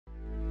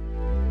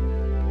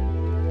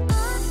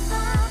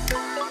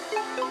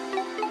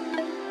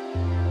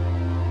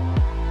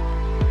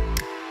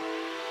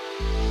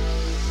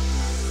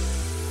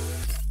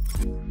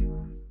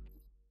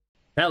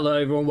Hello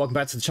everyone, welcome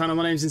back to the channel.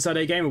 My name is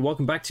InsideAgameR.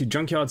 Welcome back to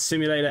Junkyard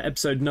Simulator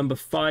episode number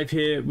 5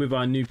 here with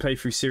our new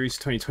playthrough series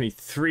for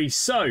 2023.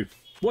 So,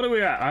 what are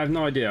we at? I have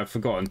no idea, I've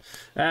forgotten.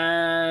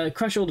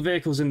 Crash all the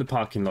vehicles in the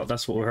parking lot,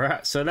 that's what we're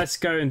at. So let's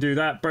go and do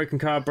that. Broken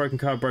car, broken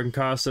car, broken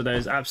car. So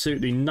there's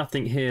absolutely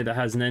nothing here that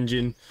has an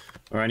engine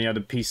or any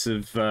other piece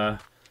of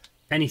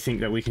anything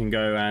that we can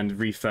go and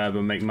refurb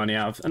and make money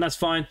out of. And that's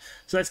fine.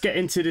 So let's get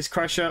into this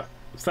crasher.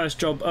 First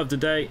job of the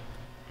day.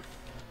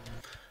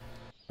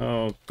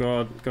 Oh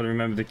god, gotta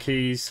remember the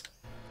keys.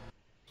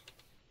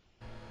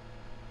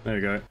 There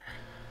we go.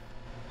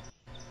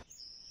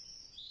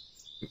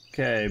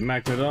 Okay,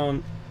 magnet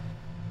on.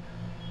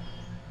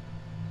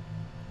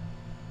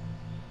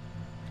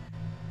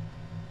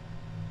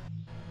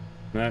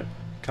 No,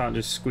 can't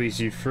just squeeze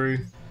you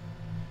through.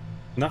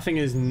 Nothing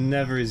is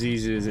never as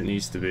easy as it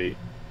needs to be.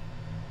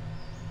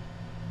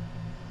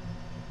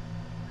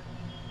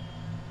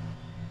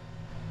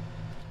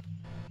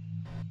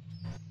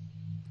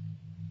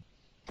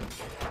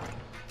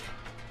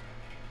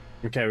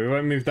 Okay, we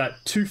won't move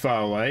that too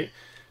far away.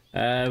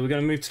 We're going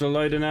to move to the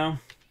loader now.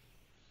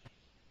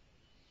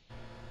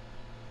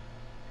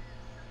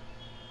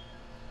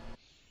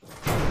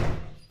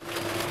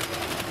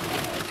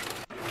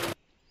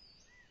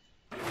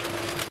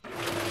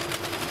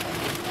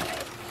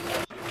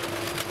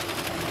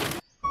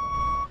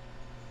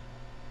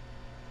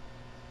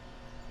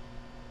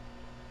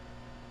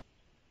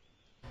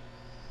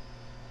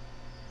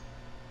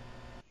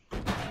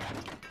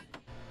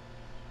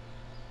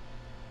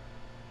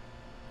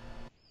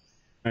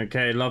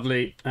 Okay,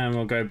 lovely, and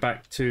we'll go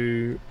back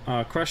to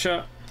our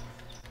crusher.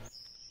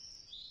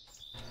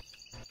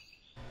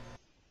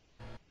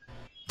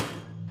 There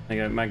you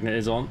go, magnet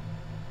is on.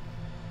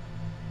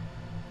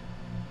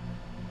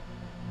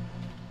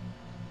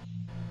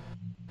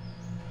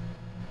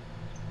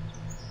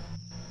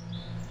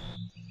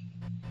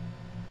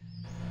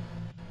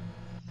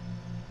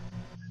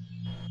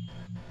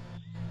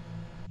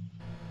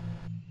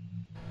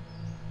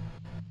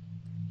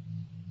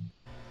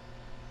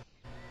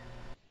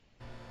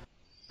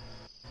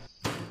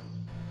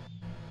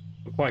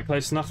 Quite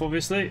close enough,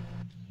 obviously.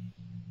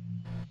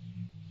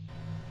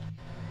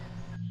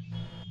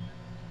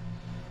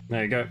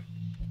 There you go.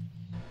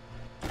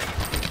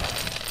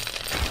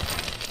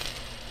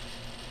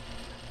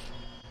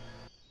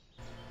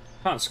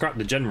 Can't scrap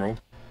the general.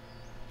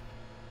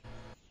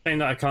 Saying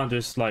that I can't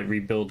just like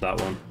rebuild that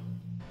one.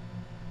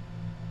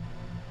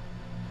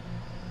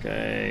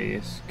 Okay,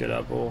 let's get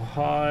up all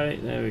high.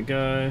 There we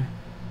go.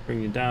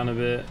 Bring you down a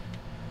bit,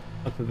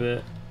 up a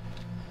bit.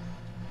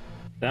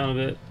 Down a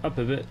bit, up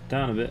a bit,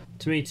 down a bit.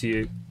 To me, to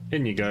you.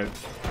 In you go.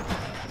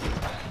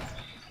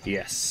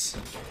 Yes.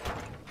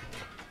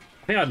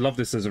 I think I'd love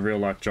this as a real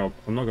life job.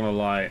 I'm not gonna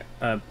lie.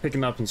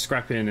 Picking up and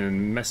scrapping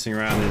and messing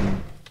around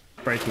and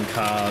breaking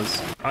cars.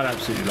 I'd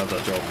absolutely love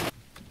that job.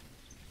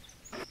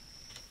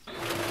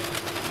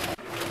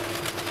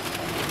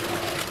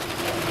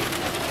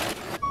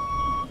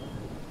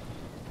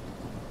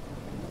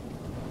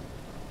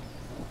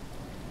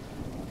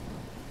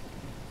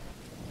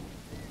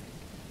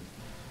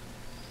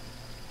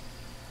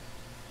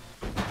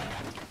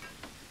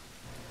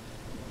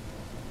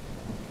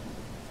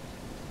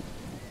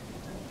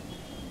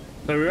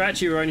 So we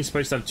were only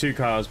supposed to have 2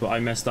 cars, but I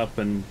messed up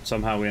and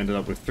somehow we ended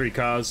up with 3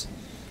 cars.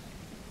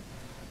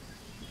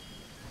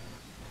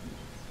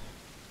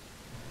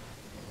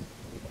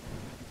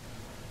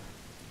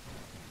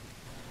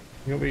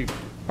 You gotta be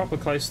proper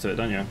close to it,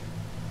 don't you?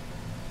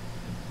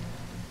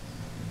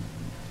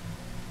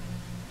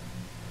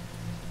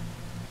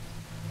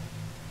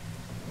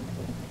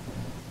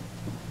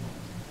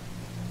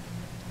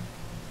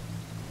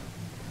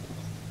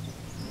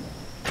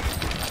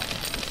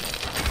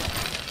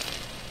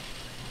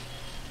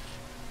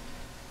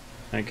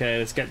 Okay,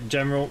 let's get the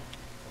general.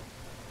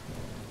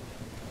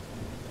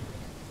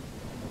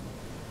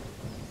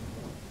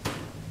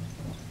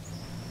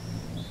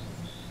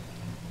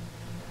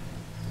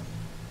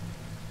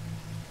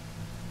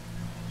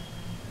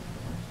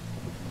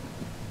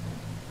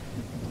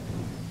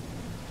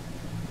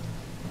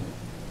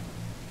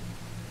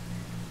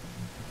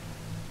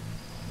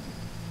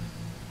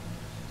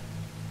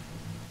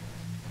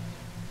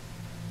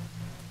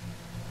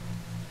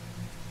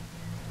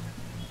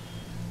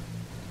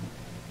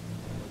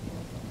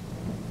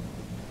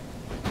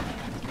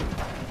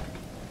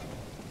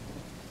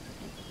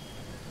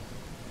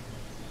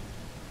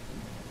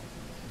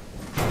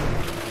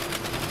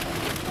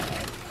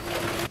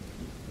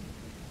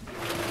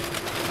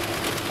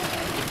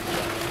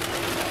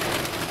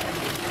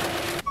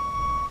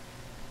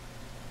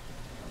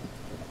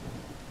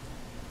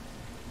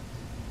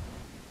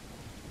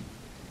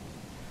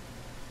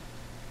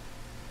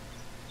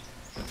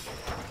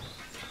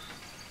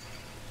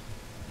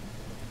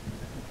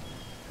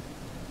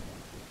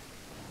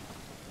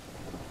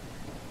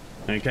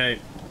 Okay,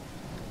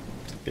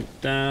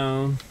 get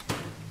down,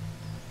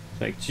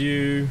 affect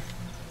you,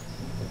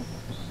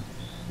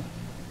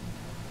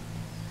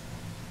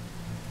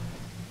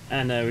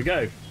 and there we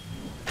go.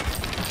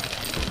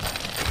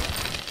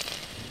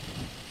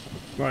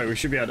 Right, we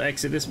should be able to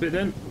exit this bit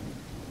then.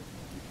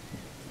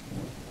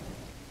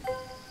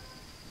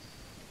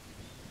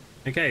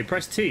 Okay,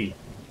 press T.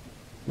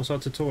 What's our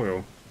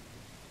tutorial?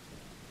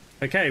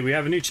 Okay, we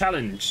have a new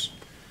challenge.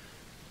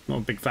 Not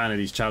a big fan of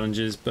these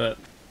challenges, but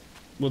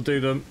we'll do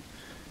them.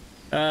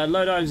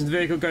 Load items in the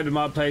vehicle, go to the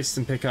marketplace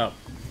and pick up.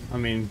 I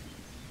mean,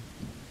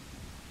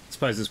 I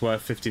suppose it's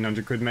worth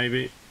 1,500 quid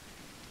maybe.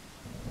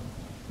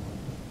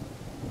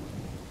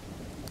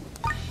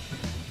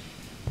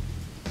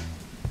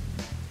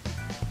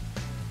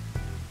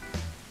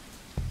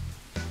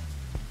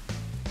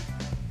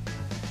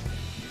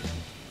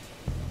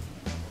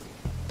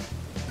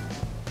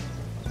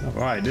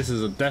 Alright, this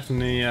is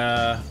definitely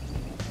a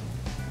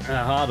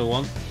harder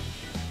one.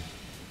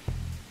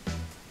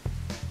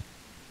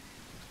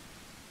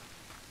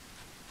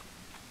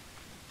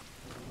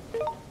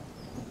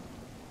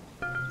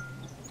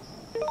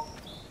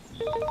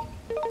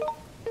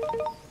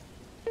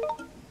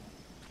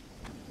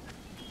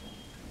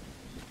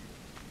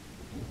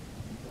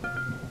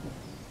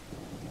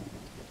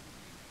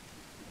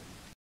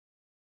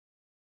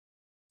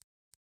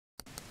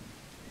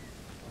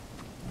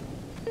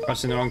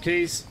 Pressing the wrong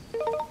keys.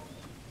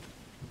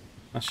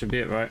 That should be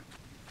it, right?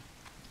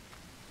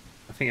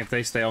 I think if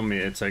they stay on me,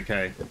 it's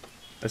okay.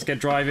 Let's get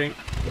driving.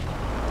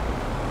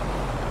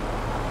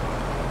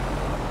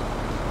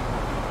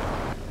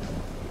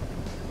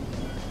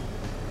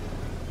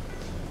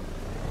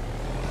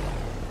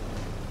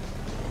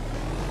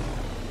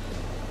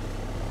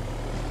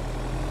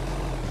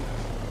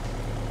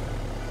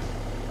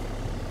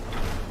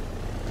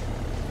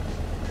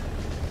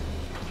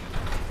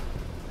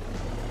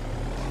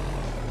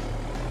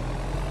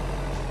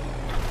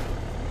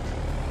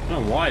 I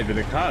don't know why, but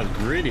the car is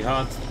really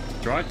hard to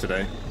drive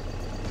today.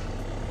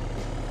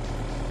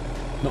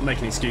 Not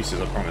making excuses,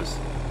 I promise.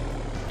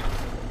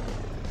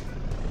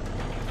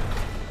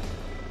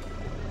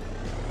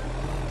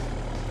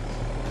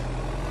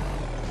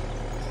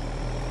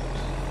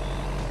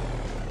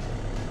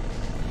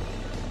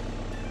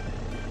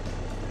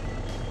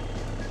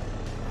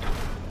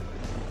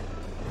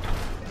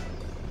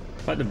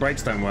 Like the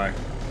brakes don't work.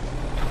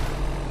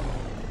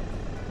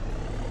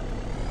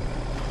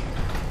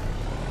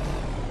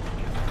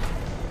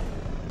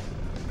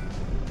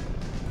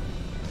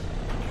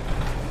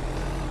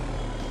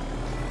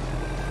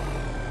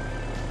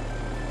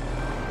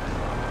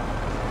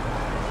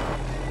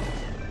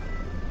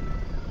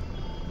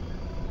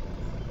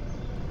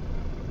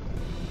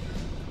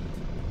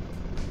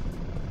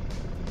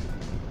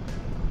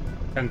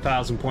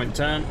 $10,000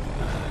 turn.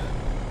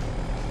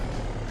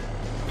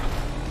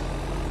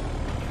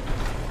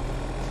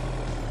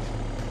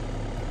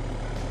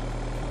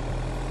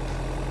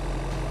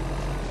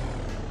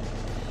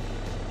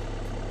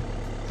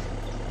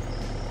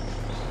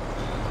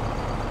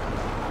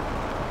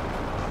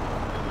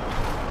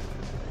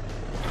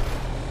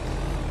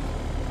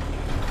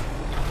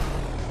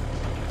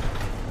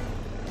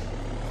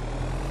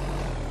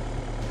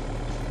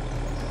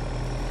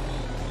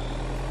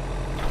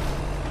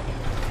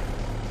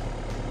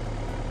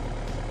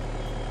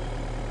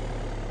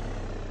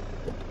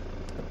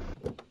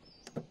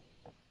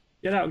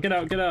 Get out, get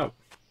out, get out.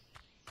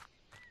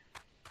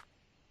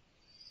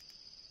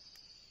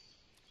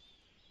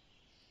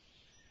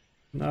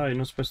 No, you're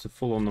not supposed to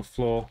fall on the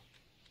floor.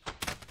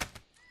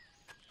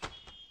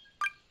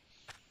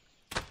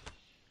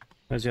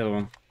 Where's the other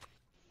one?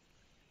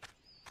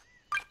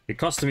 You're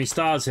costing me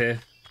stars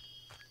here.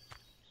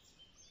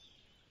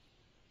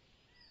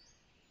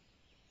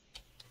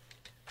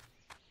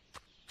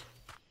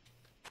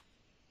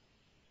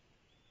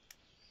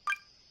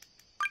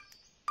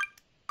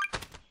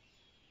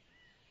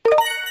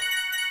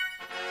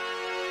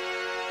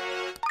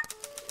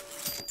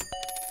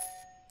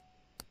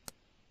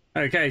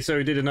 Okay, so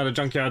we did another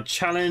junkyard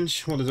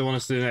challenge. What does it want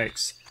us to do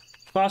next?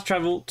 Fast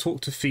travel, talk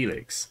to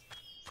Felix.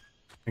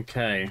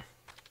 Okay.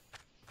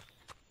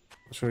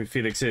 Not sure who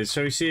Felix is.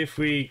 Shall we see if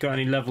we got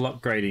any level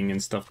upgrading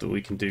and stuff that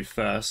we can do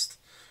first?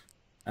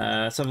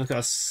 Let's have a look at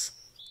our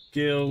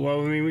skill.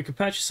 Well, I mean, we could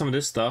purchase some of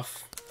this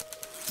stuff.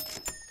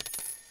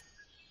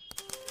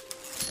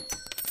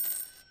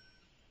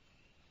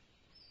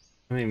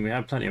 I mean, we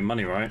have plenty of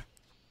money, right?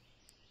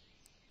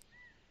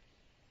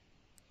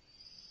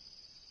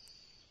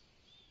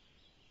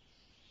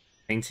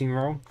 Painting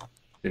roll?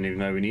 Didn't even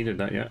know we needed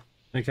that yet.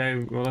 Okay,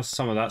 well that's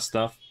some of that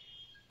stuff.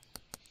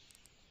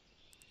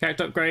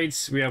 Character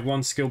upgrades, we have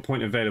 1 skill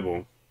point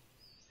available.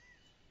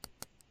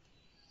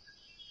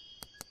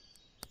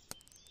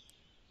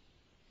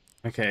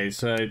 Okay,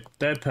 so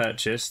they're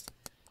purchased.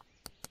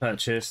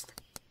 Purchased.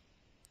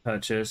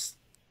 Purchased.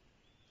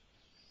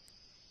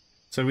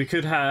 So we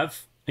could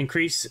have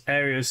increase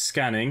areas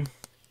scanning.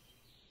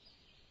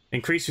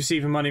 Increase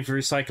receiving money for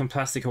recycling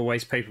plastic or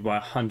waste paper by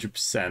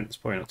 100%. It's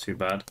probably not too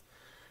bad.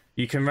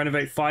 You can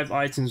renovate 5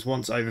 items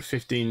once over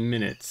 15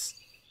 minutes.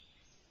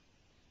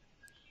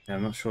 Yeah,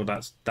 I'm not sure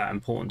that's that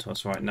important to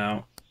us right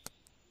now.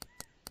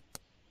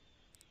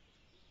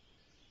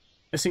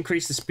 Let's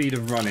increase the speed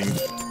of running.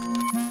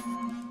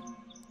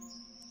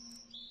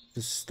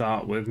 to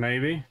start with,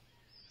 maybe.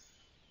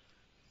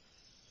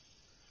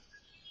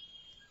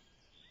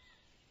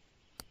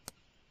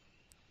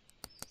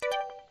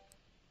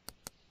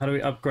 How do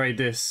we upgrade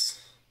this?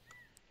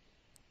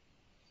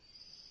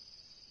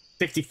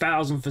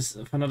 50,000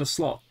 for another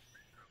slot.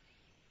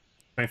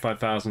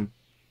 25,000.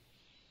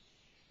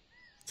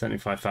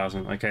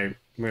 75,000. Okay,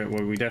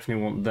 we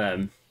definitely want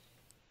them.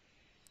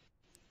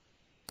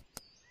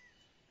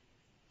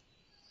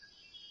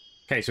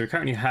 Okay, so we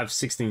currently have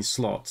 16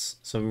 slots.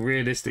 So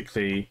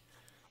realistically,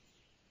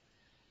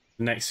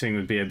 the next thing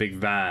would be a big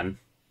van.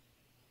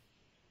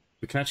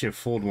 We can actually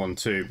afford one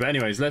too. But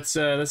anyways,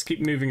 let's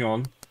keep moving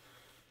on.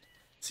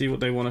 See what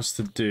they want us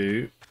to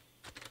do.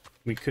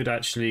 We could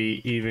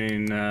actually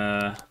even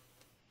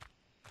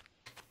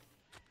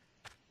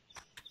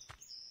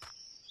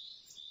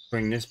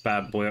bring this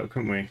bad boy up,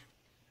 couldn't we?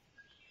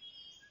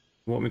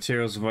 What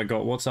materials have I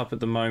got? What's up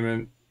at the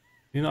moment?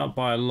 You're not up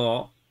by a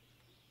lot.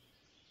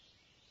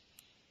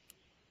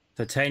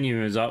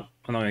 Titanium is up.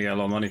 I'm not gonna get a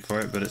lot of money for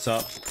it, but it's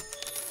up.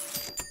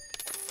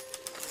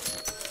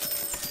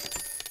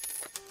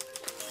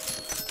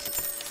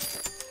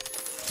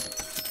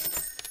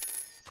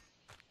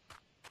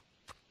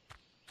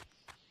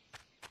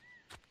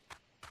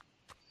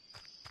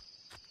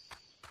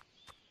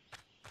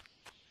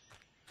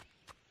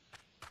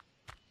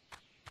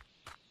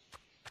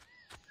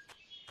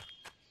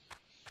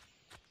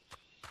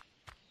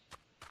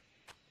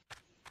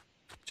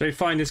 Shall we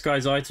find this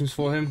guy's items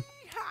for him?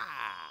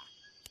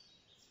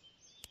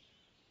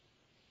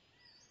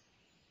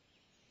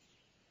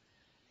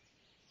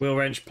 Wheel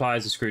wrench,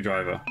 pliers, and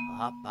screwdriver.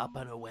 Up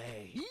and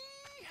away.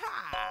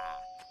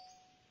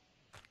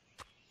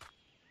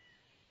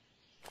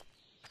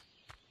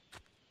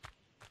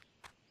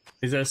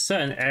 Is there a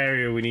certain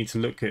area we need to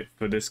look at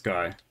for this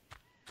guy?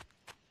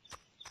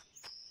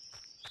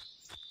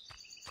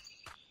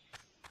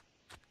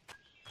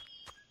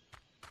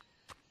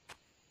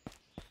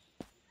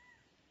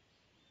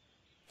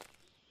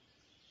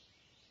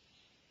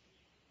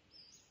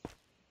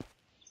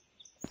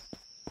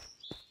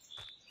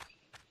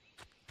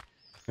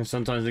 And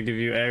sometimes they give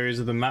you areas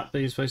of the map that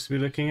you're supposed to be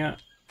looking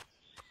at.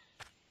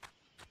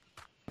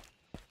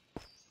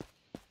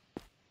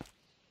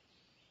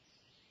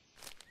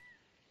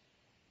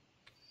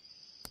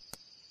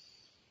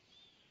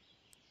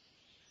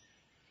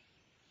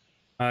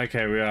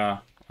 Okay, we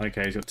are.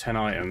 Okay, he's got 10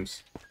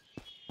 items.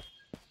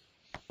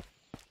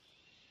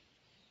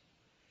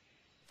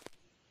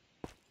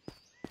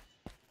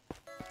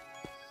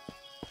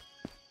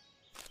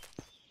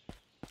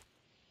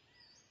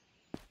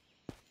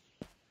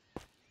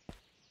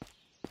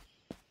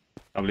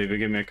 I believe they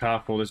give me a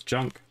car for all this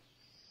junk.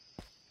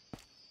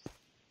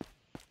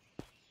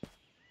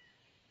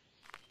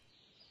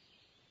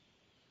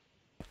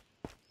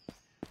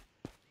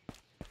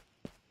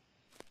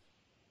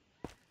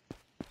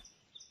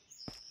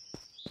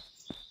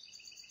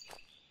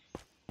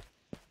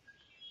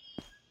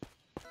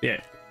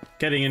 Yeah,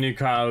 getting a new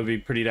car would be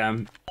pretty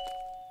damn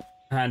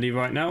handy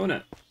right now,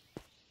 wouldn't it?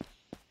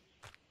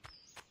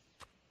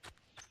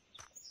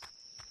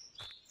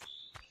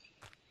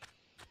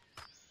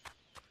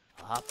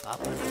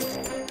 Up and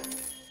away.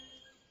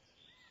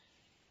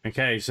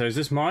 Okay, so is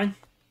this mine?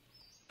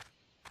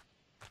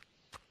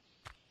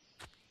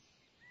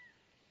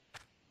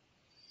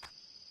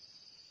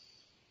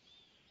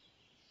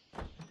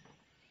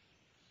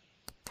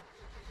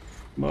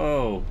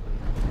 Whoa.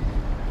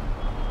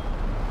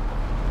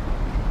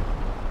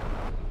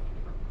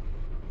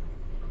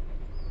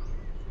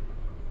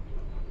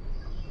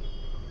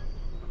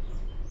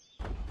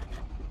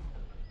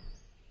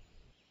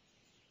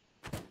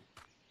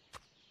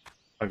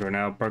 Bugger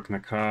now, broken the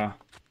car.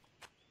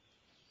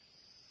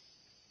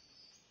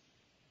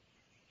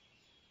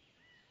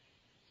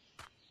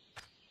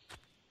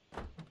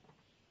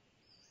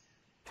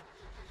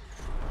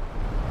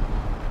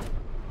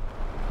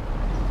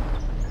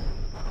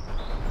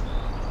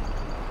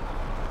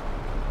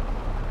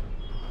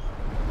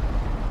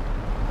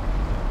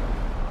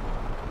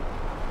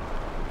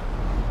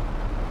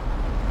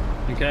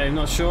 Okay,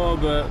 not sure,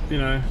 but you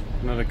know,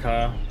 another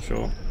car,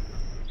 sure.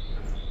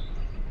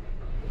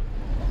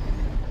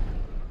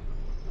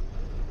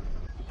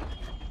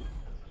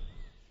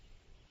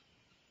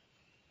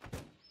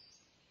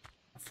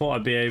 I thought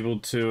I'd be able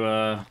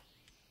to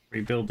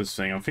rebuild this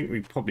thing. I think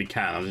we probably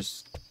can, I'm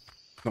just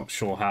not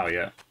sure how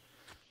yet.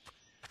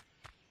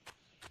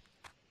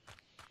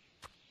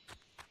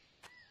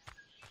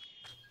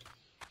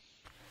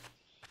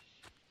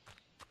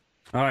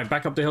 Alright,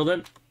 back up the hill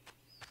then.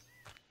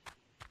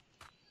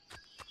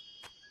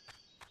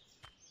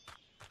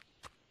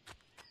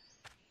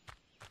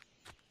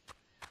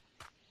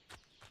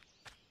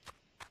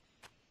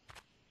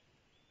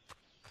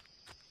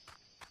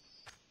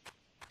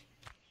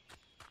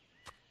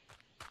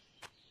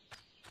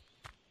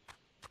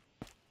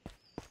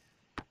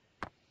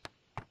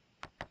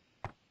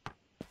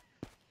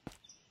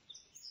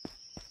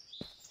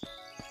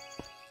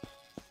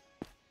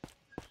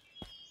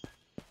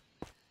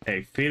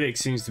 Hey, Felix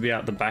seems to be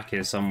out the back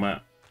here somewhere.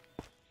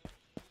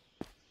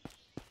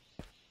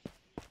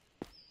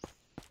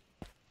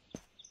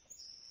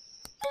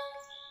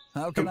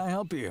 How can I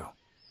help you?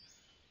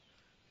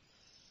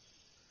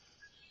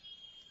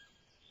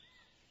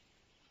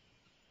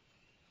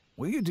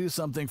 Will you do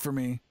something for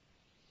me?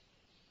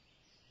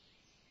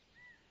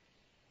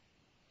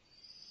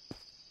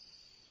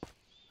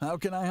 How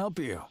can I help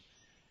you?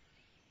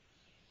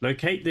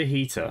 Locate the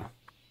heater.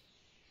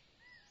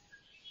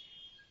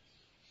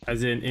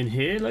 As in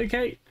here,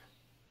 locate?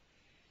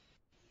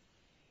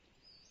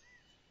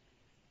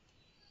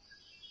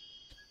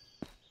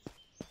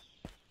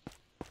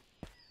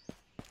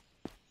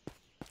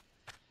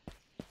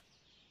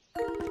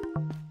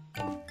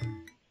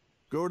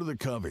 Go to the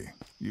cubby.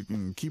 You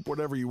can keep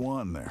whatever you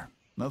want in there.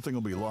 Nothing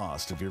will be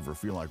lost if you ever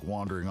feel like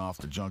wandering off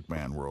the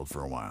Junkman world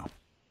for a while.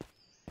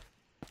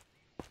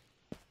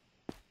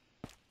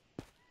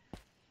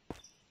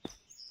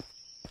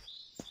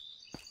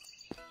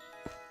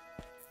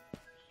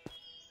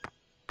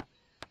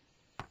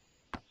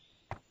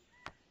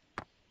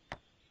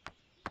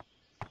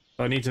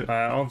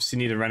 I obviously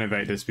need to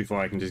renovate this before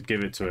I can just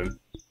give it to him.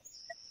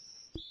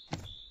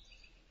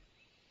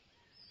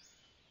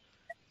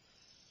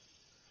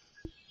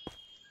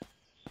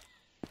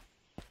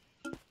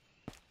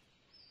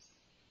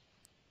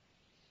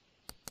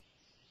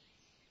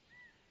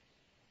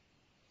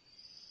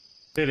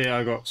 Clearly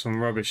I got some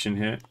rubbish in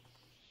here.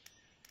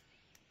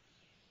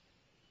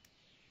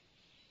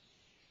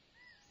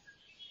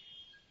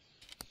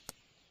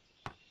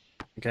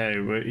 Okay,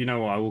 well, you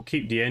know what? I will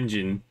keep the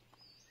engine.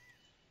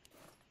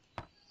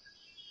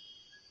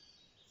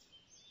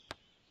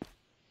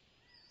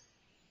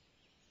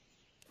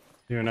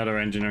 Here, another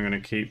engine. I'm going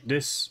to keep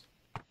this.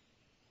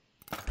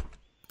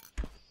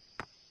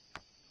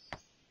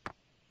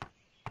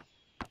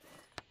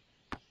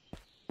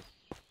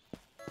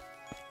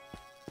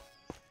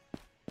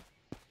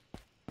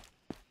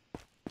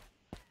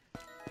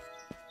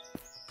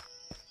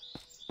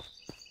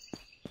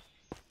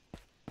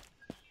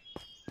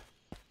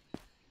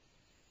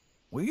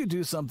 Will you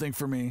do something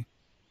for me?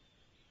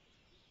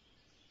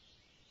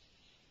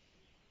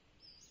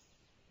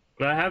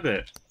 But I have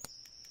it.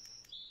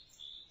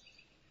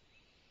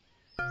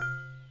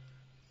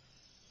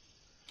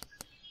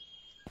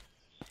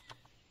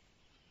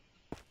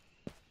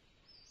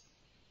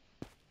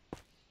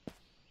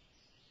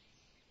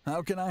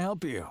 How can I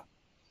help you?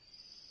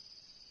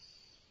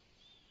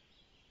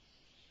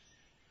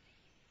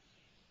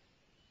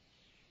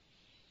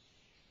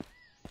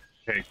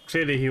 Okay,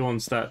 clearly he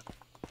wants that to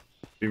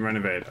be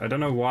renovated. I don't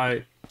know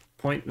why.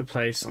 Point the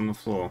place on the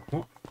floor.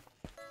 What?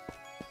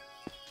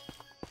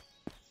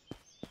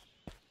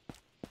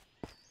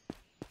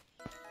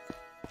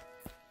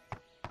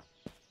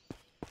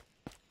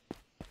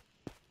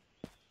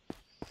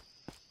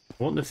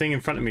 I want the thing in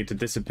front of me to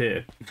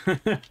disappear.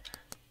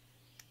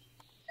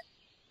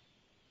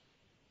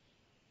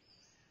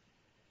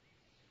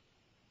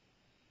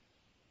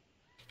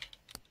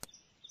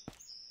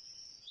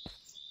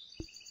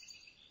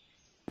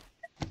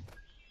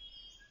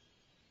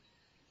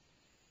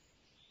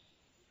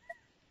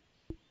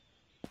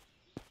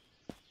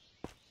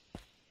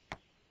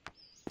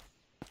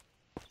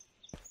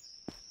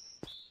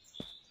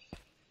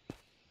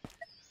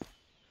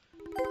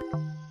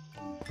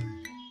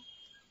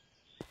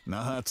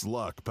 Now that's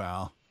luck,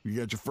 pal. You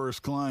got your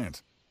first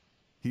client.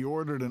 He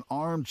ordered an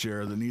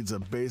armchair that needs a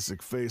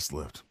basic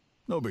facelift.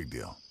 No big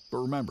deal. But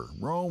remember,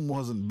 Rome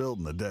wasn't built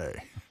in a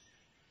day.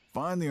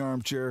 Find the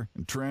armchair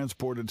and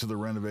transport it to the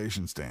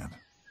renovation stand.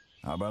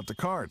 How about the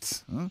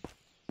carts, huh?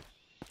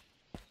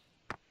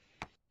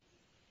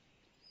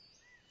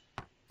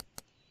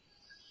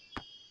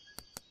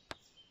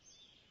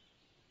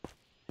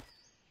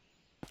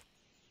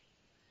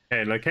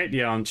 Okay, locate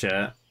the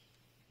armchair.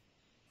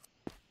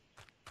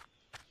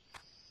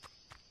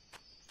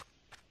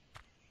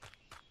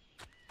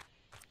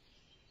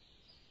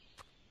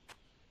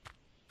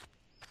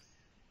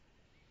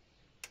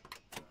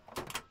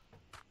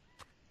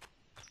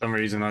 For some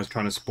reason I was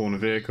trying to spawn a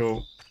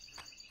vehicle.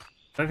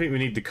 I don't think we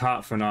need the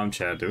cart for an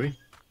armchair, do we?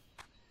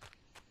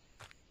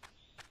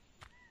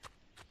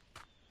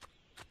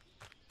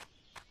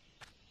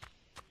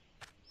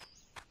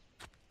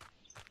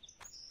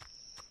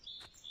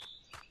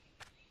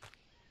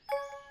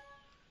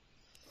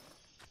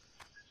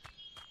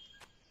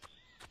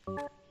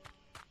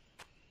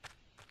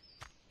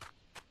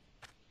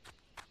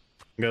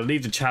 I'm gonna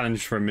leave the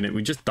challenge for a minute.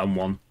 We just done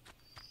one.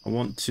 I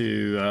want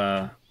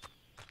to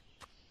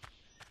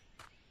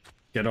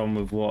get on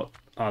with what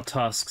our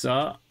tasks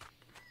are.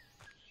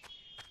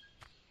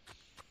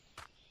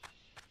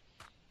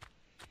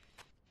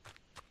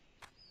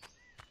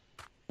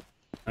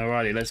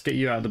 Alrighty, let's get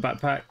you out of the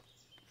backpack.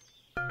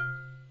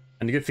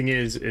 And the good thing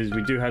is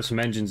we do have some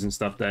engines and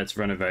stuff there to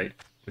renovate,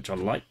 which I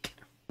like.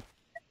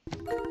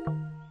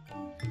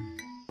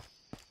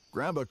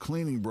 Grab a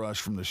cleaning brush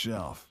from the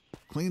shelf.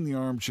 Clean the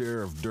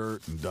armchair of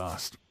dirt and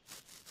dust.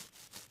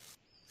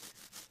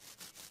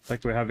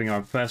 Like we're having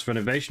our first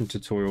renovation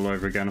tutorial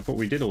over again. I thought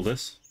we did all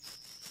this.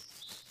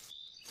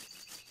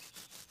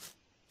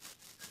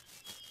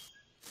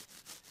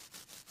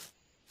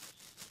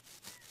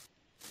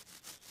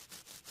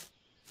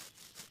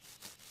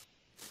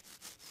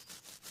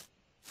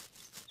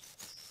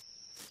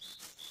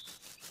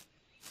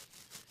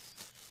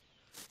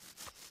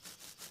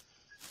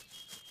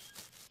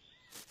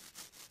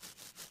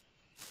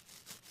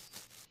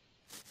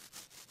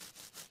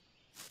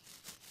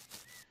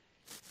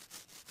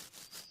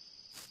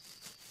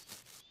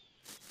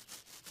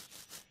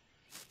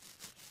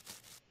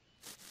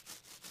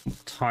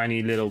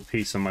 tiny little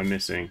piece am I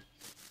missing?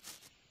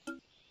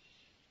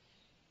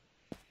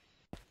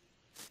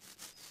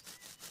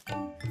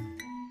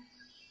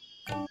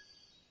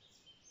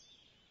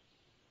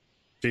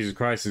 Jesus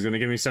Christ, he's going to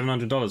give me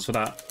 $700 for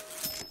that.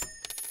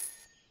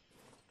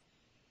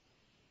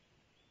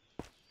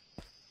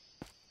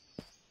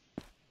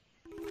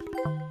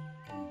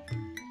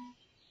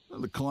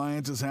 The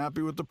client is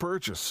happy with the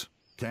purchase.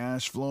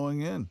 Cash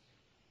flowing in.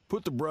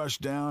 Put the brush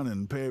down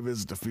and pay a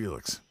visit to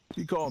Felix.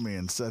 He called me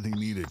and said he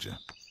needed you.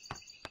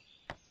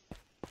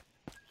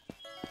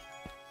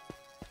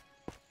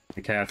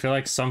 Okay, I feel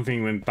like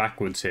something went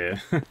backwards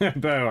here.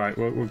 But alright,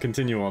 we'll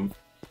continue on.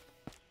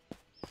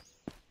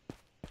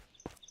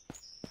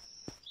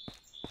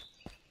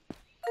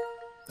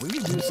 Will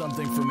you do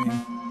something for me?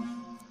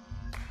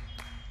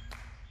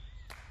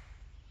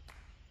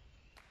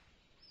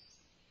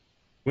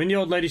 Win the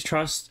old lady's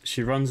trust.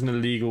 She runs an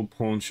illegal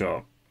pawn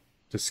shop.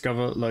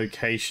 Discover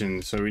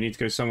location. So we need to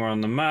go somewhere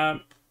on the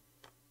map.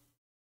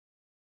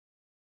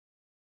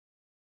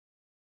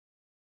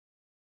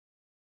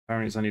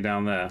 Apparently it's only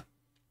down there.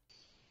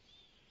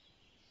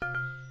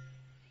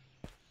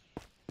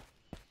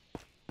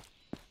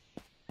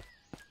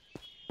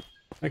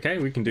 Okay,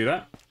 we can do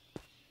that.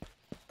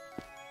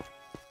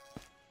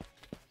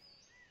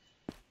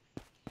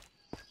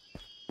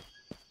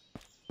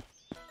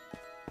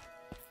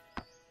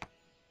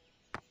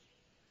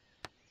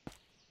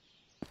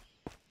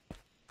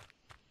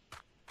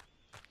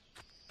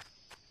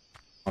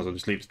 Might as well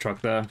just leave the truck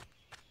there.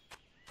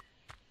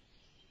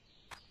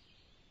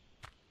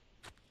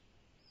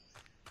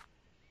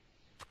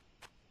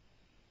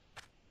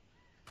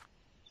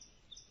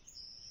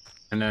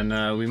 And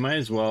then we may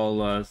as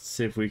well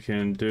see if we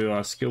can do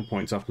our skill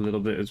points up a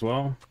little bit as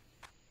well.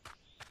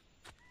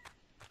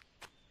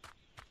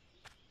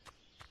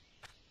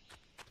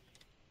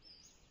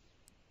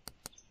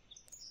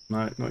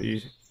 No, not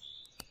you.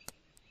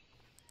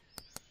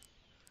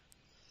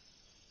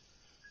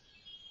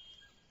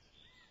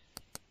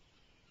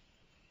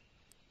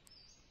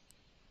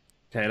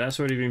 Okay, that's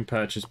already been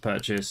purchased.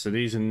 So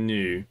these are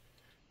new.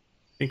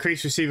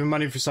 Increase receiving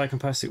money for recycling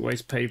plastic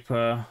waste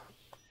paper.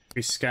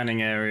 Increase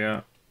scanning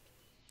area.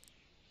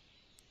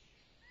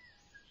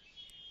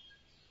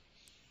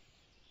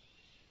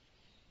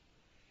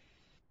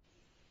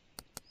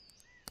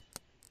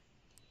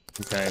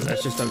 Okay,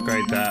 let's just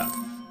upgrade that.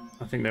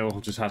 I think they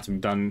all just have to be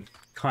done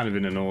kind of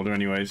in an order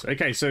anyways.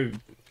 Okay, so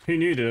who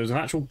knew there was an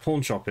actual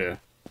pawn shop here?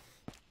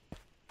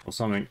 Or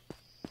something.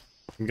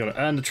 We've got to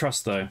earn the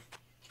trust though.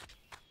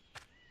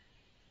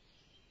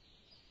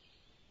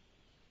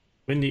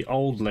 Win the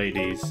old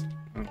ladies.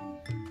 Oh.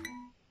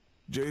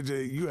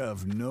 JJ, you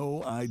have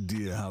no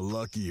idea how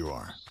lucky you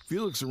are.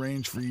 Felix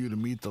arranged for you to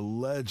meet the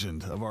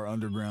legend of our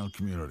underground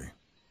community.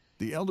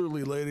 The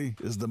elderly lady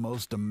is the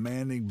most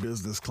demanding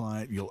business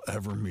client you'll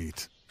ever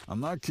meet. I'm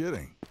not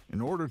kidding.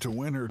 In order to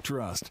win her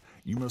trust,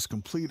 you must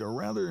complete a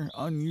rather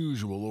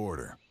unusual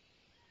order.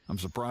 I'm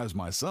surprised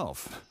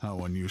myself how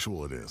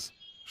unusual it is.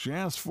 She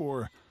asked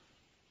for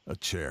a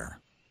chair.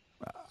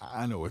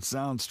 I know it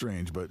sounds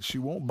strange, but she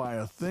won't buy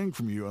a thing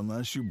from you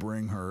unless you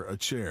bring her a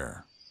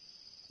chair.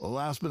 Well,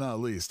 last but not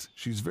least,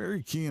 she's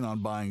very keen on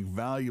buying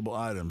valuable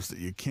items that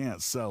you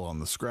can't sell on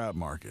the scrap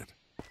market.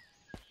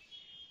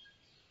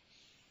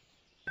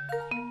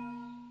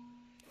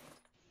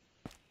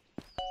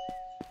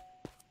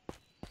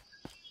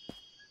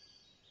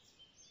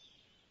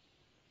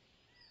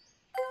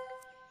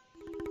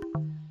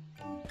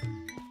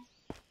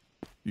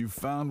 You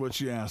found what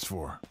she asked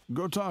for.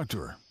 Go talk to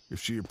her. If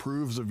she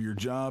approves of your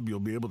job, you'll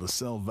be able to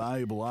sell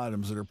valuable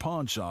items at her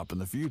pawn shop in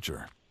the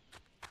future.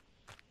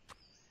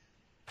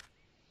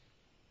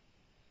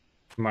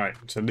 Right,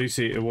 so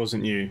Lucy, it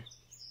wasn't you.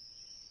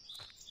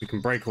 We can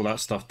break all that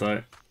stuff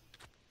though.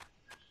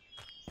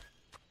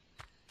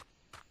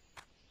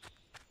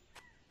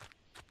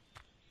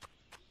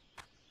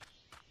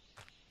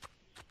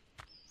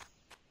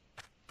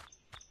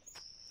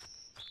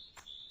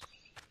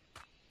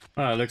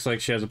 Oh, it looks like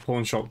she has a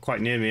pawn shop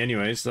quite near me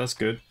anyways, so that's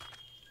good.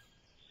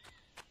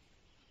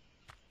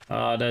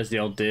 Ah, there's the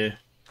old deer.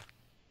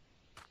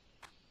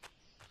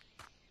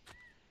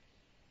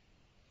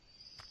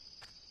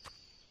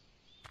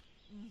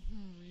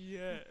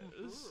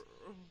 Yes.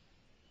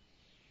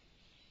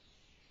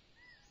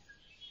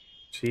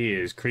 She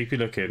is creepy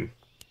looking.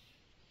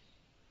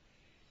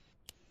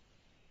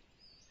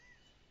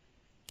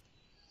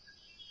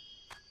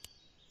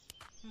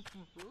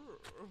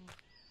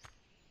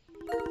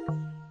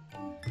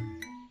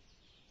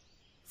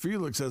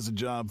 Felix has a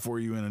job for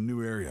you in a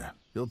new area.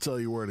 He'll tell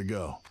you where to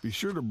go. Be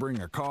sure to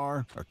bring a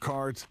car, a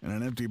cart, and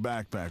an empty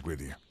backpack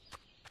with you.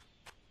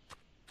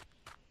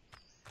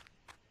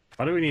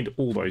 Why do we need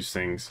all those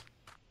things?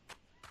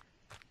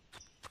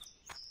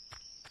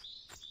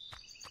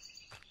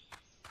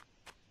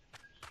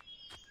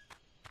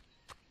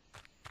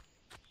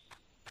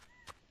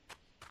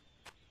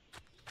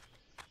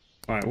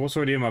 Alright, what's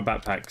already in my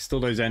backpack? Still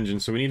those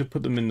engines, so we need to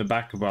put them in the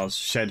back of our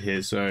shed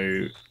here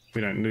so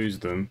we don't lose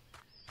them.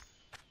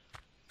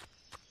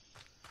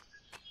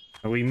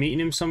 Are we meeting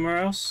him somewhere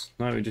else?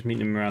 No, we're just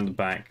meeting him around the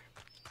back.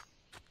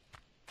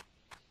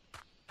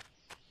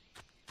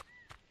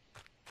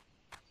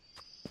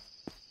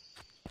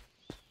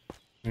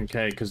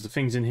 Okay, because the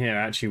things in here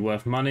are actually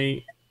worth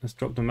money. Let's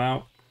drop them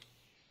out.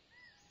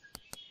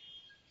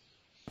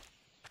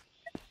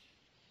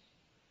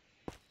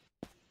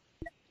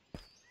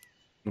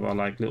 Well,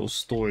 like little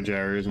storage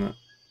area, isn't it?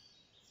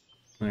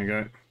 There you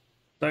go.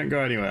 Don't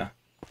go anywhere.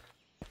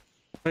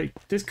 Like,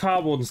 this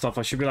cardboard and stuff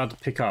I should be allowed to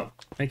pick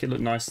up. Make it look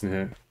nice in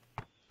here.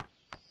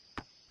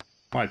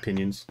 My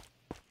opinions.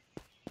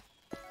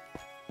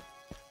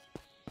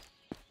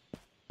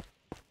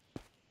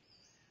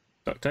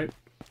 Duct tape.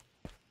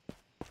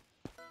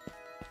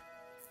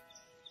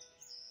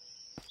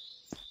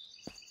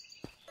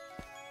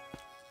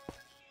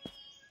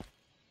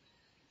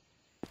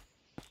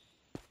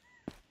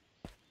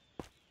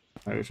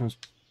 Right, which one's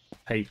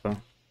paper?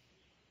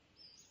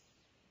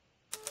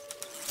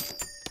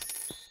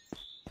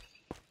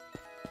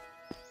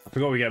 I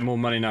forgot we get more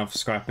money now for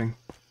scrapping.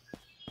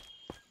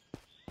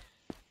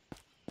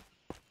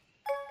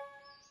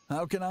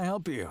 How can I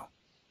help you?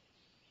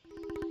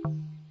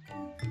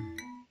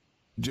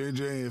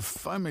 JJ,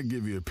 if I may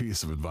give you a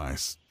piece of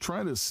advice,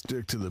 try to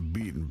stick to the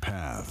beaten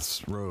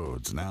paths,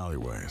 roads, and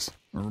alleyways.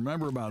 And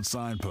remember about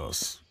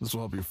signposts. This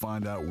will help you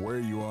find out where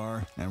you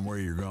are and where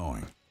you're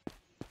going.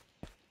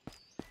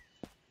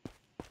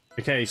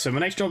 Okay, so my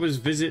next job is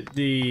visit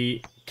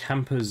the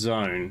camper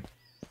zone.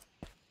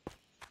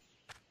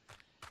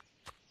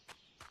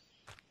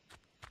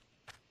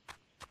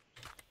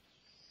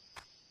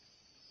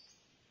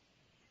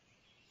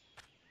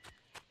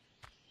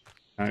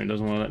 No, it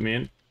doesn't want to let me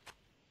in.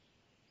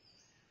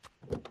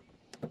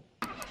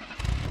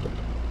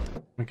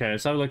 Okay,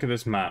 let's have a look at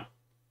this map.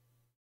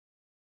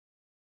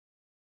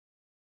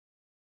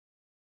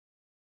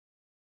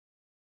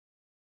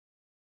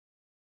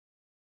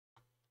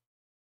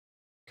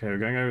 Okay, we're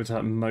going over to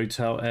that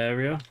motel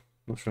area.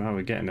 Not sure how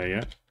we're getting there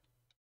yet.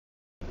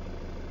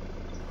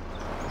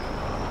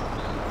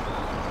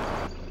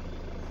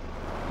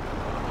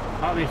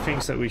 Part of me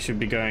thinks that we should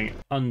be going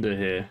under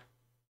here.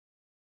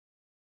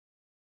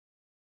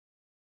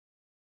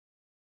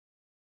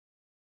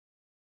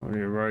 Probably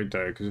a road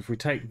though, because if we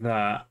take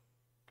that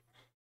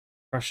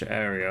pressure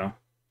area.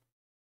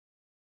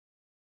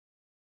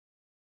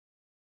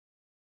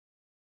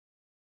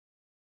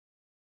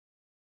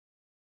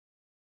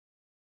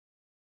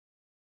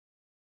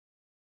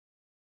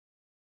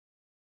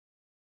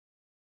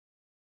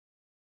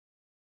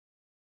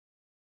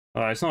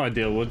 Alright, it's not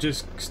ideal. We'll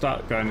just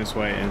start going this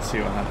way and see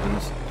what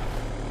happens.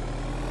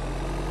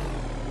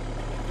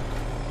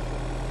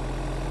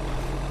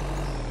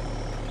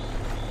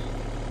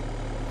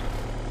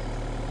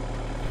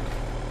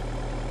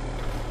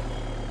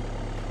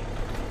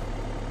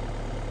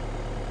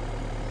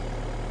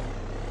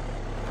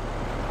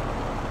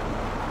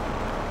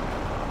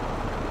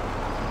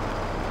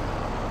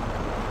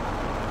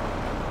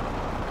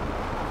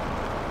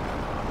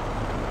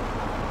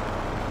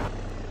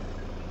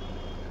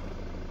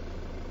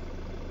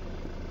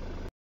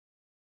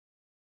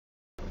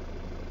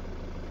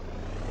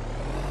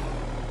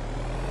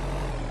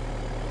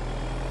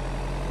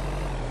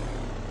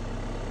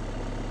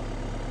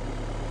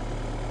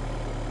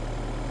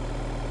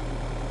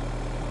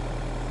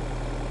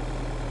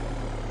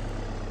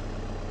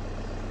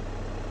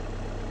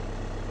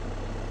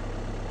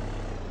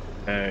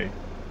 Okay.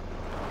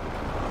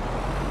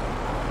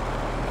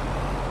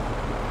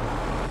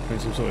 In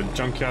some sort of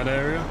junkyard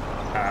area.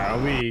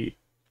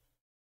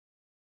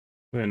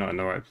 We're not in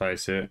the right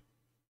place here.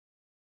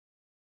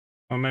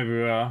 Or maybe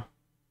we are.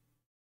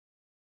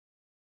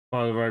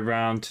 Follow the road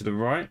round to the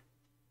right.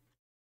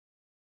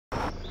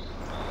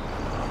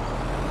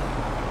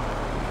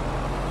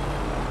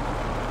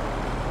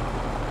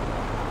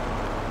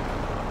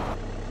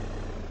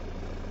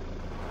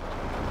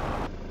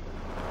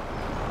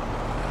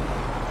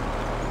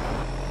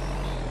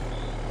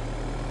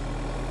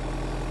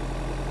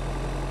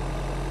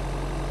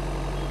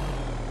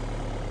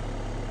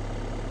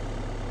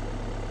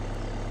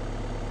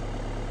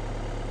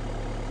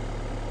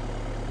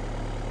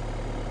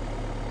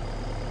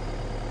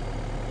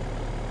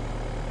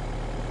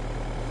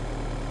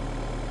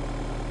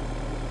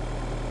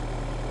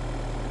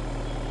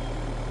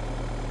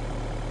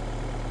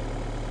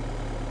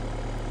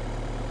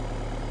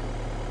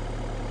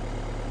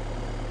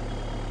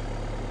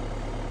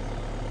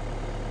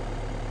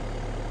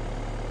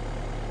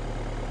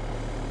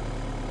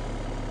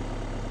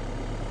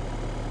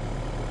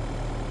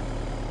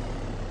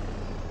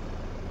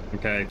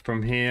 Okay,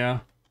 from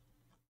here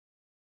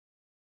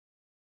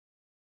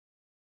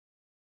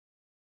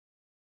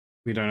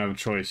we don't have a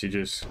choice, you're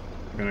just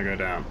gonna go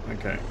down.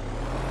 Okay.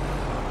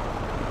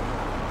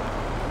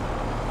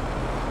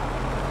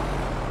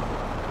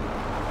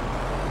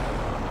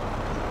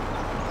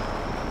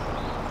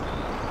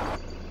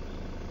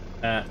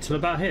 Till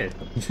about here.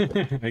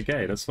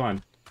 Okay, that's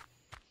fine.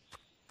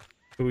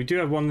 But we do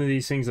have one of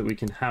these things that we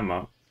can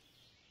hammer.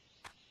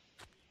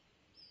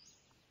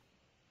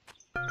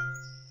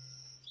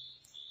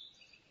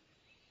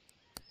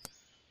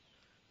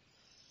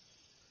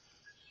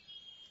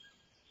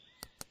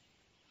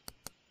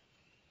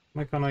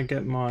 Why can't I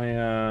get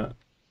my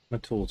my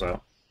tools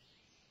out?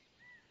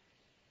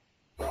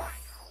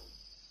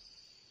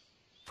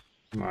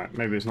 Right,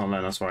 maybe it's not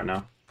letting us right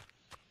now.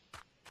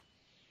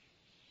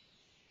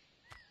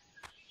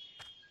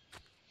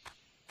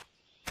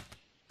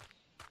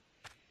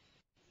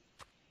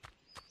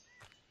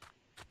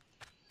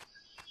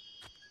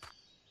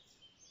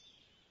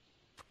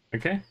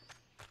 Okay.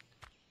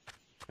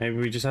 Maybe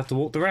we just have to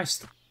walk the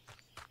rest.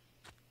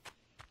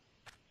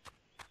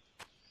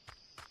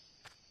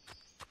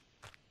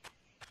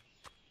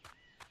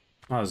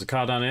 Oh, there's a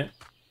car down here.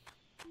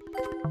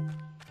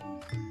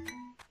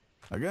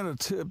 I got a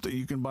tip that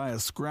you can buy a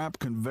scrap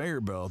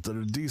conveyor belt at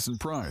a decent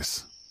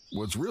price.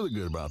 What's really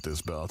good about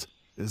this belt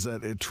is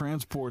that it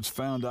transports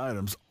found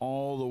items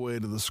all the way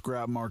to the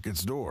scrap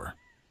market's door.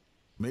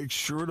 Make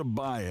sure to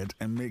buy it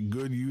and make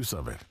good use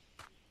of it.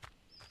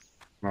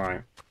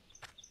 Right.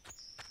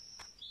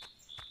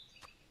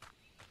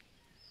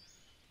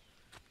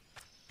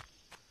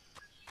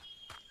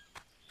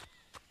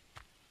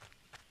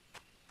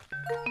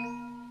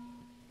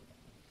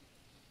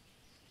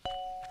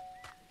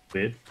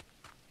 Weird.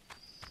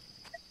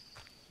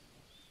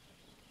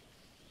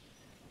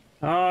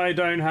 I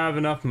don't have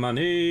enough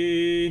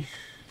money.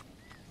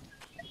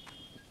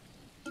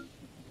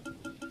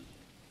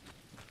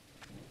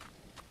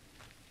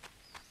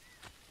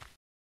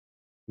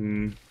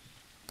 Even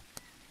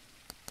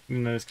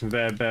though this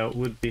conveyor belt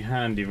would be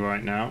handy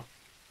right now.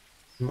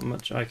 Not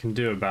much I can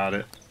do about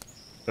it.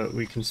 But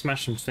we can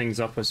smash some things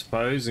up, I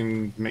suppose,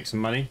 and make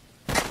some money.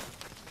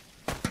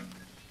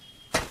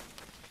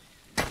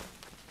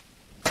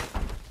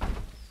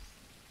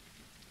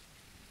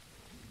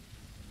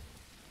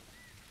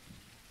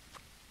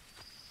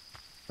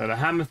 So the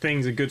hammer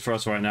things are good for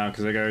us right now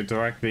because they go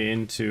directly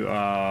into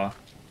our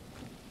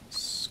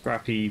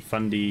scrappy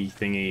fundy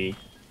thingy,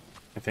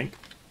 I think.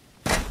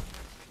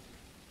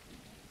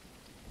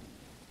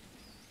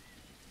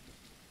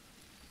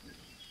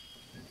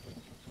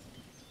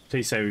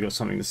 Please say we got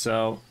something to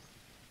sell.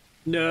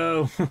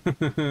 No.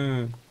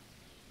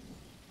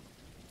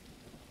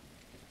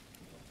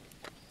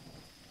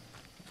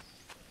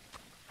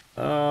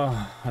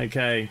 Oh,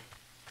 okay.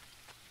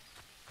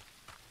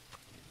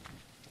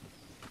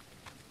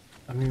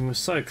 I mean, we're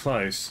so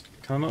close.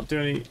 Can I not do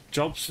any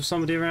jobs for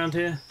somebody around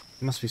here?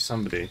 There must be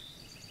somebody.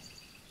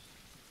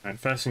 Alright,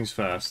 first things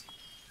first.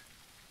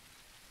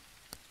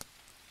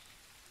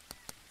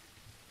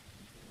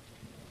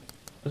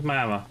 Where's my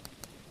hammer?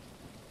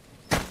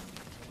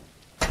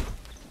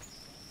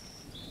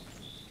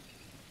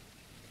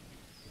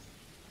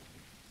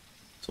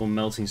 It's all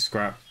melting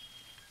scrap.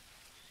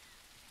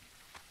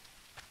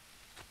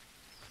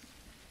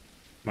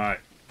 Right,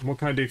 what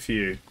can I do for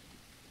you?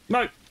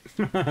 No!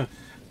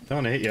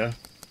 Don't want to hit you. I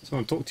just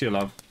want to talk to you,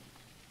 love.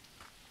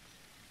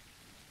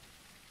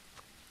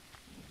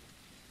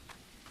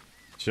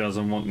 She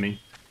doesn't want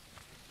me.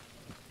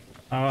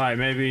 Alright,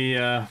 maybe,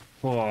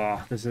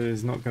 oh, this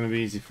is not going to be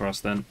easy for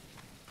us then.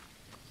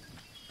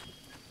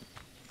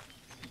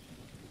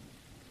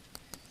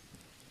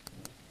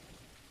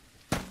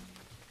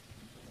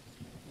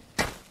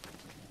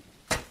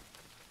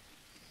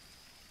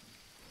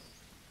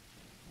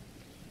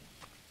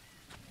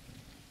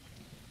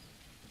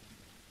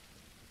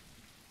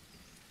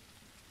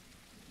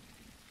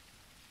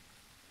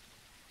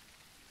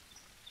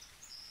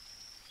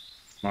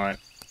 Alright.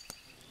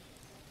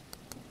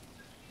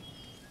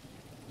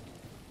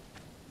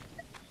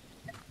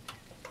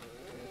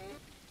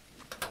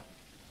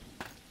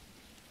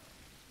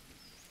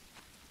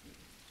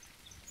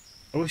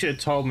 I wish it had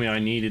told me I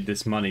needed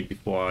this money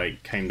before I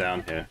came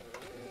down here.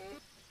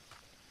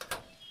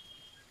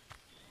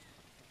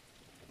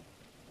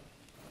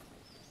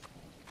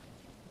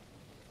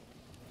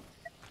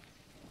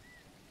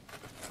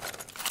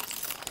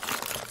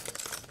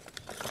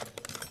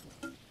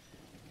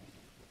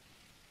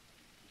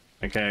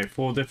 Okay,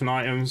 4 different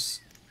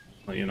items.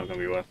 Well, you're not going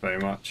to be worth very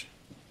much.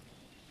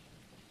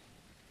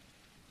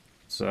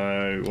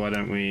 So, why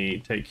don't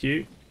we take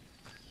you?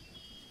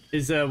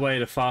 Is there a way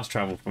to fast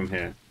travel from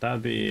here?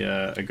 That'd be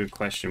a good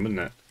question, wouldn't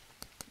it?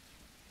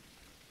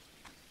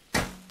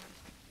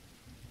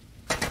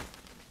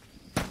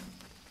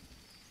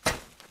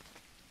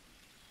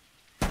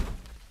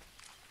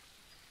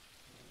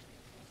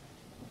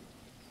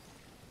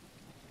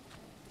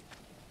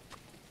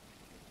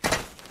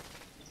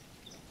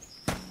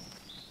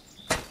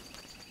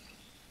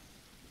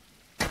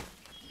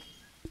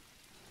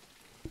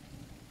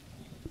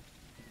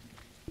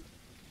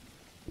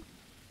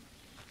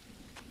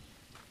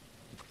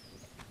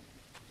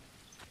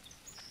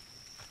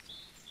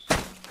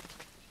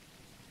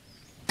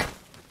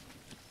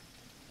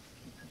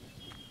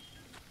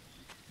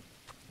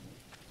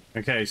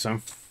 Okay, so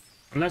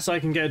unless I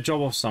can get a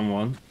job off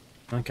someone...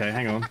 Okay,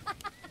 hang on.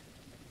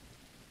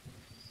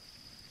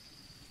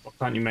 What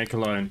can't you make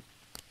alone?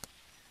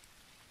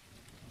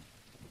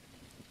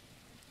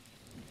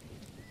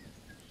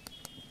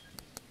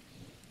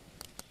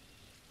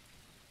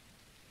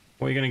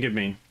 What are you going to give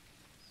me?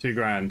 2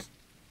 grand.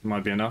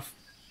 Might be enough.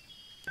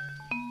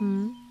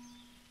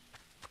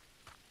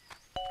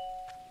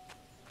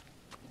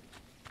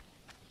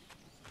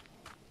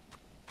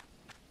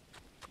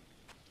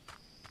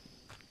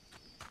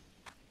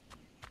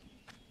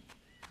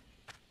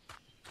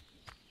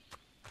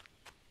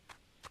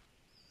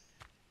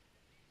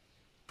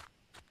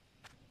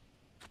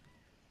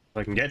 If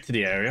I can get to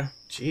the area.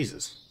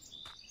 Jesus.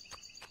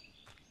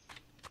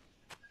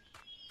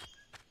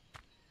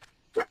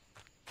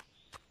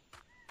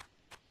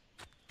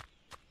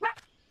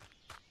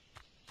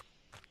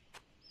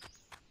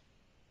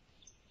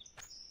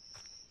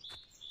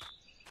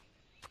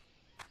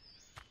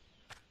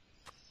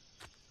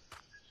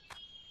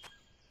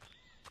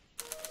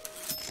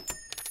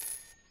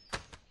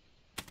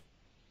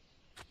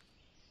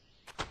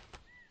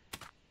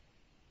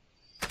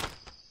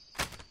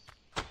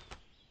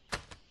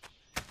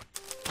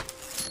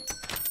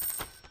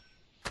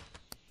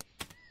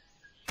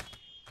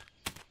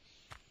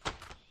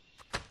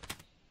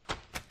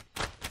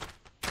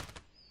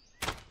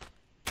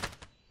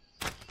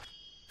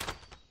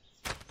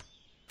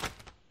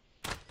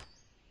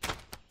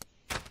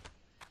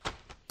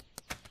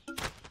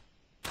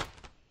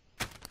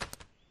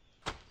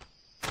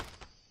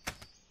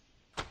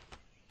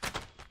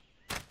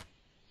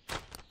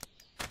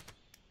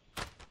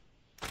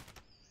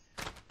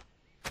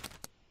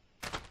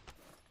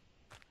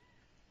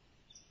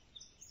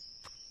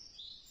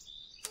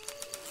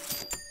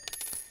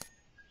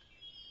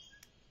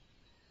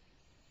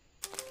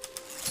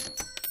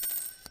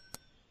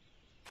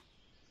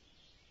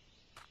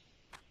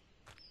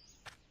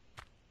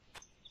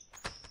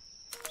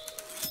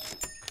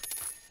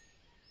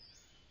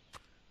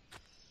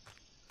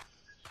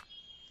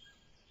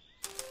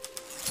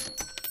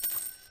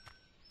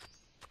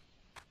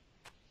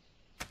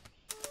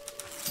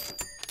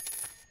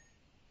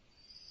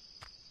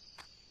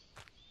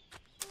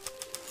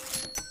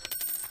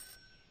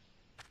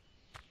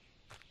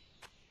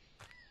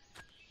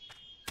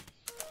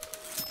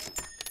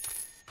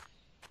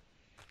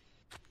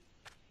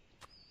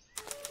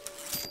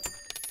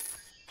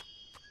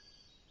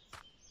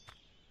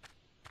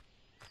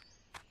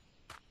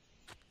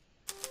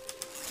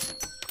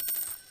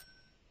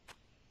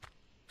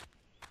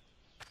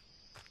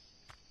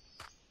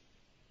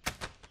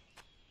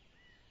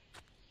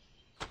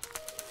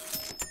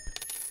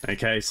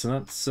 Okay, so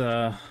that's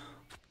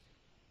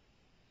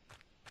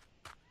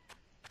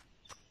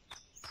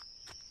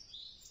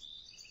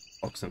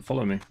Fox, don't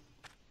follow me.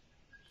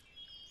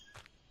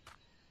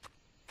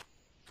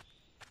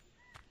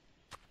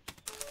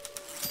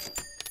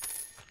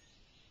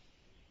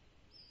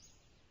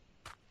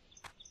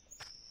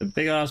 The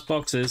big ass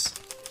boxes.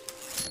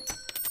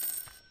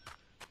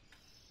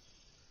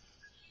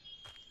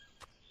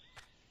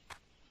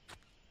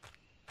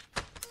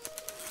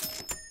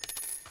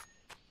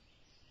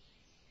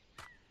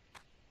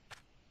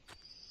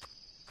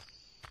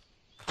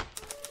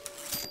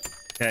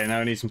 Okay, now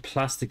we need some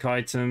plastic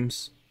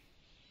items.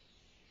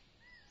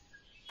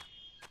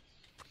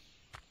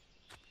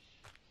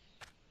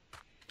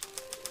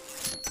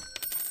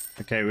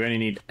 Okay, we only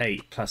need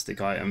 8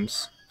 plastic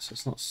items, so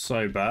it's not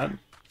so bad.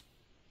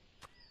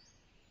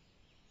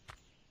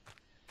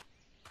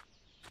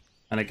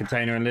 And a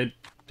container and lid.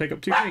 Pick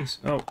up 2 things.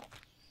 Oh,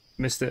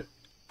 missed it.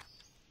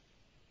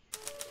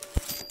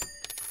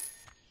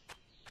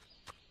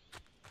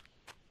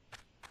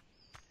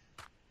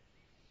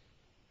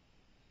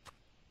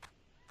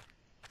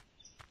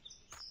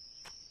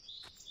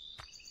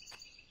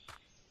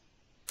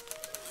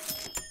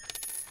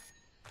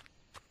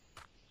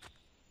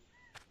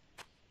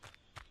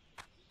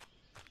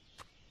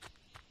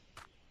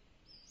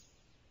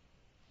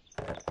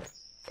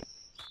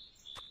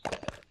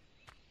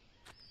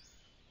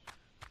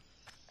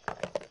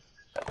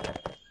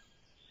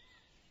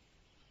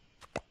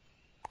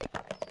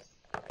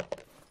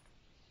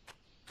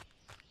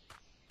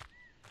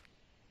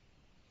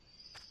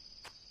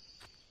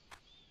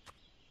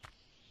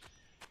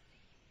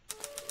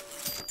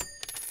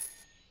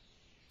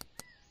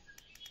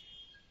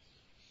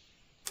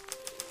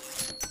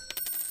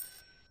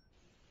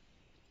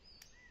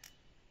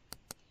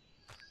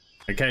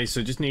 Okay,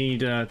 so just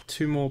need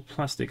 2 more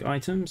plastic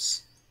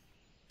items.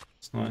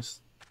 It's nice,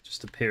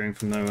 just appearing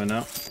from nowhere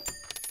now.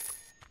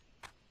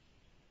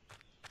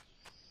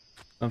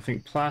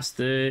 Something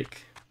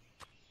plastic.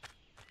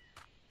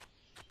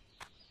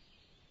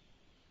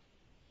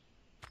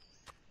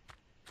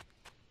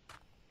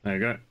 There we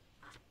go.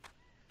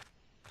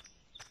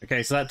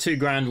 Okay, so that 2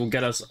 grand will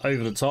get us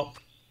over the top.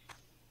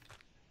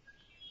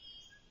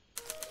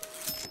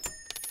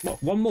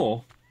 What, 1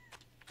 more?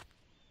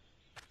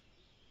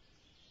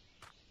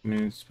 I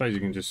mean, I suppose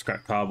you can just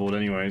scrap cardboard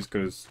anyways,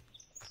 because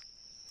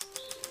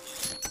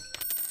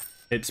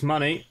it's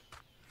money.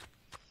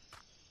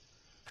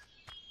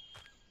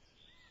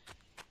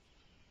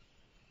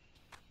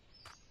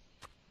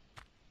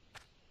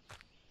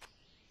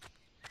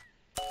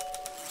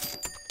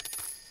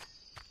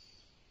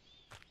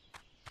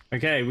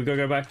 Okay, we gotta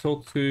go back,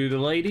 talk to the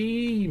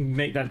lady,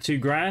 make that 2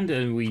 grand,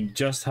 and we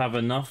just have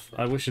enough.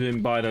 I wish I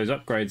didn't buy those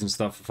upgrades and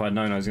stuff if I'd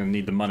known I was gonna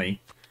need the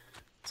money.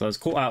 So I was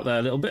caught out there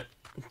a little bit.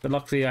 But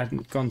luckily I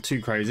hadn't gone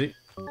too crazy,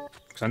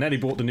 because I nearly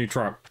bought the new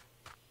truck.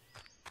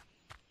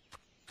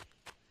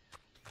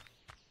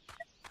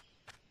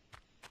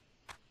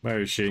 Where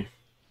is she?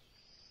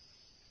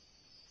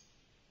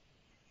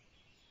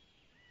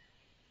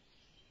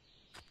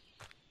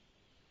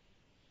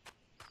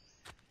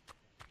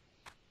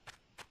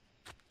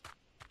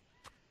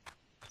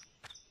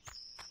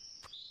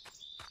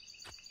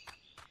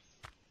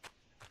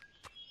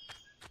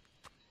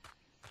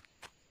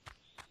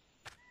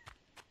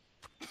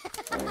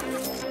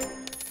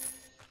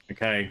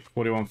 Okay,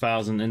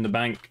 41,000 in the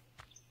bank.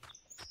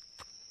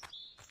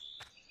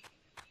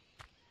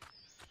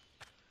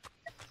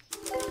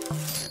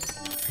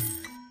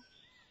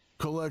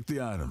 Collect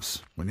the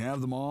items. When you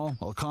have them all,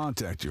 I'll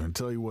contact you and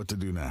tell you what to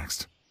do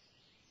next.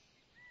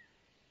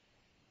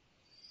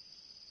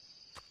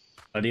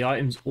 Are the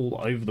items all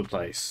over the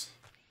place?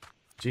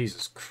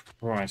 Jesus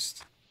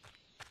Christ.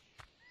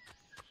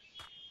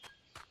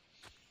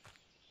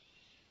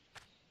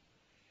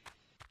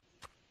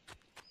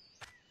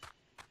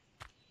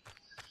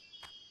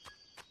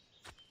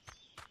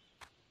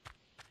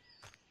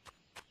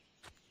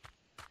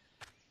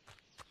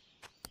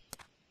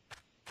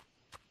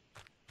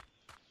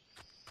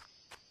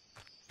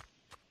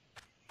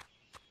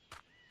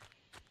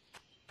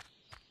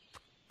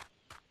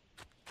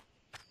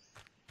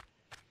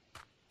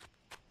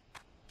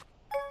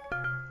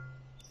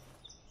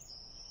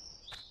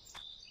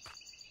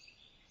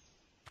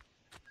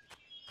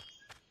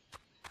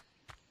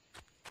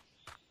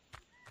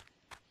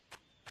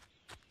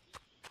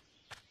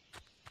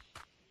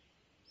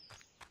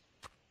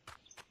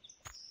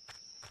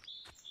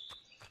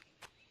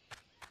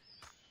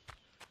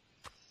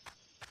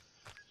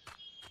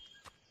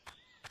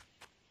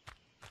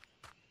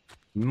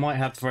 Might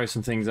have to throw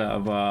some things out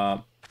of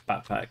our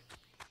backpack.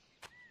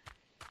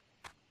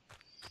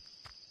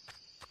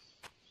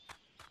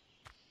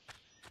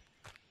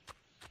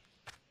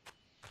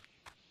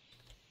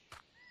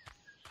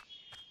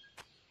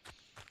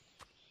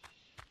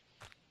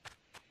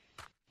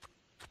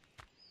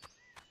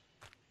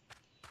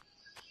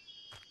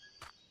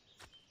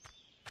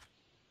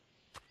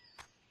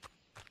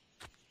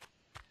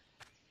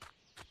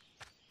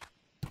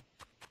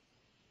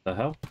 The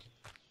hell?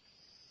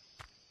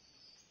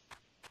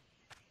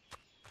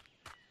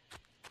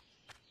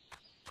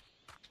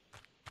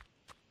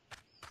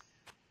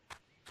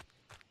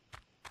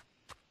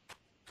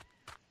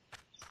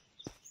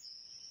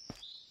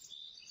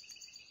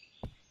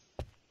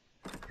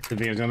 Didn't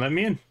think it was gonna let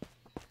me in.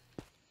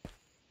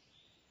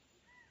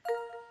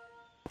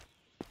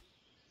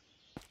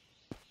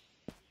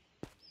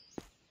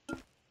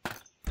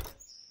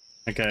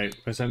 Okay,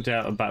 let's empty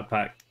out a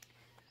backpack.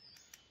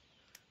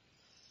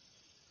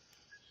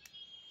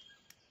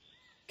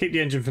 Keep the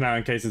engine for now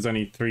in case there's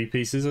only 3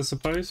 pieces, I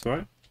suppose,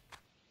 right?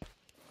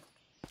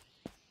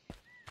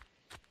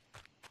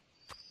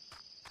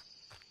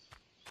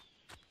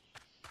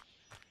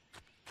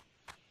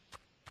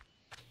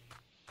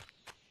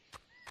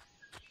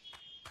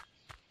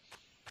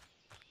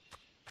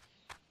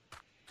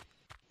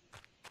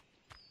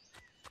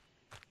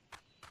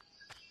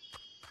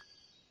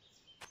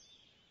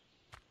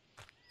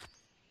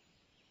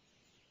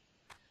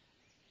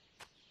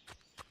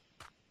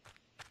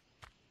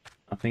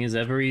 Nothing is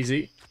ever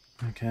easy.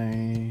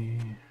 Okay.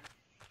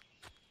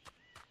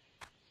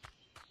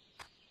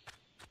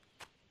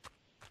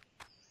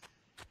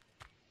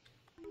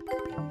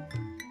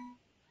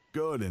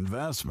 Good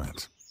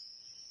investment.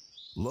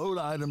 Load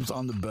items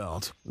on the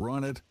belt,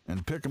 run it,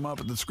 and pick them up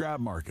at the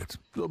scrap market.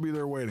 They'll be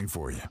there waiting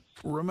for you.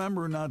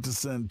 Remember not to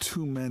send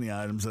too many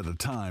items at a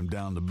time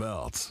down the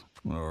belt,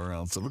 or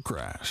else it'll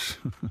crash.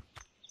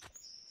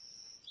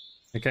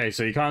 Okay,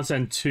 so you can't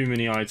send too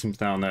many items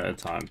down there at a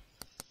time.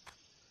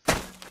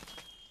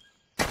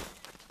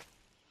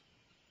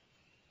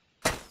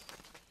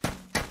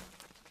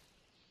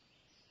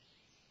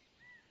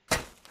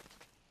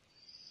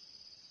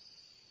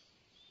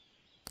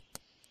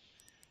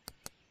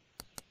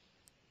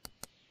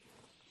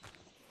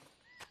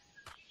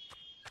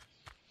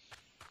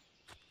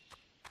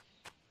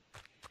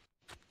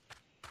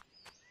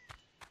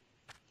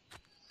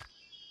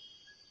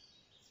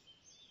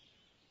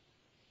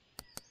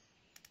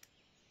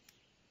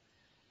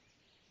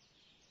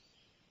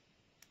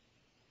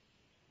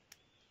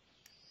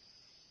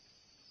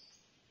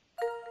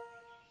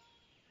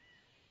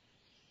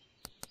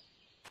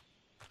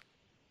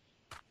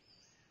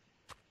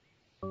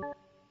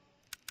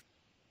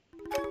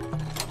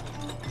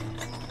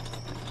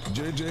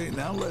 JJ,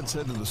 now let's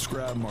head to the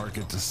scrap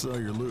market to sell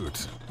your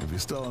loot. If you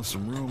still have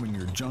some room in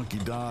your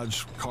junky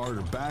Dodge, cart,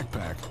 or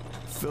backpack,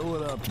 fill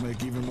it up to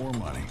make even more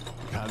money.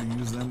 Gotta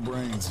use them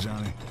brains,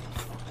 Johnny.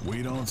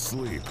 We don't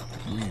sleep,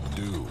 we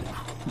do.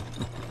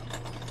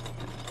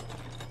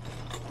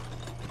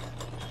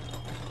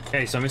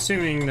 Okay, so I'm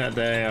assuming that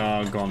they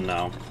are gone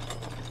now.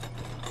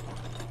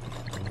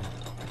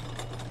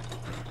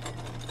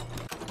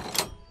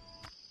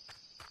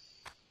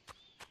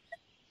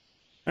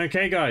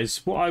 Okay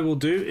guys, what I will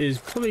do is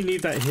probably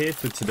leave that here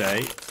for today.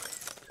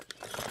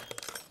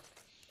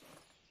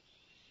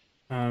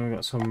 We've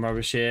got some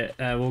rubbish here.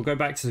 We'll go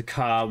back to the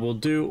car. We'll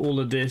do all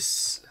of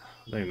this.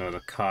 I don't know what the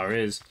car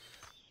is.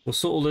 We'll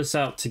sort all this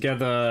out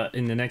together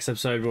in the next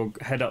episode. We'll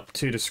head up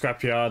to the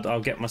scrapyard.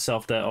 I'll get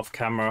myself there off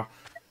camera.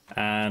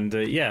 And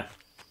yeah,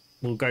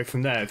 we'll go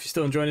from there. If you're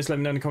still enjoying this, let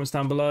me know in the comments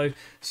down below.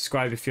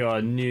 Subscribe if you are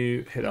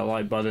new. Hit that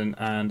like button.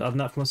 And other than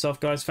that for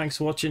myself, guys, thanks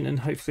for watching. And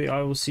hopefully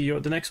I will see you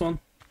at the next one.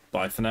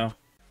 Bye for now.